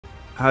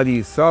How do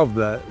you solve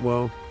that?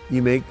 Well,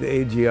 you make the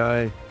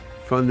AGI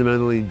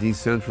fundamentally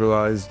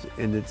decentralized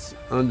in its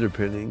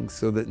underpinnings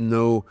so that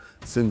no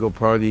single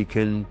party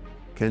can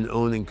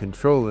own and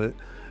control it,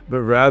 but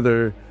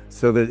rather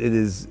so that it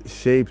is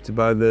shaped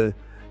by the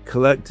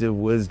collective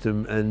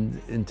wisdom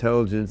and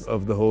intelligence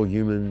of the whole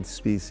human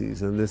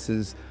species. And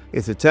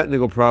it's a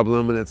technical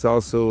problem, and it's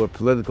also a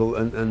political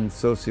and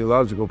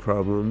sociological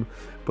problem,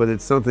 but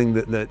it's something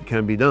that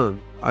can be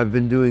done. I've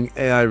been doing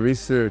AI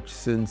research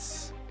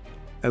since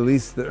at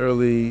least the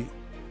early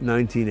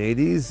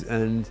 1980s,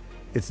 and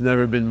it's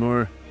never been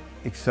more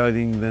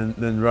exciting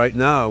than right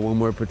now, when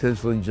we're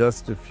potentially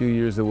just a few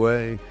years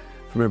away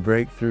from a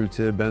breakthrough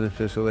to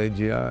beneficial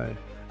AGI.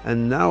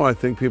 And now I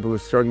think people are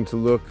starting to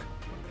look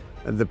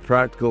at the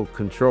practical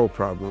control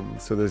problem.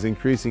 So there's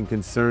increasing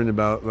concern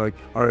about, like,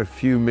 are a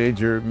few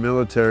major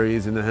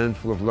militaries and a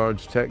handful of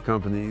large tech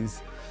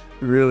companies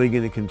really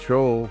going to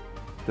control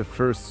the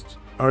first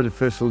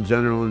artificial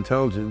general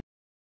intelligence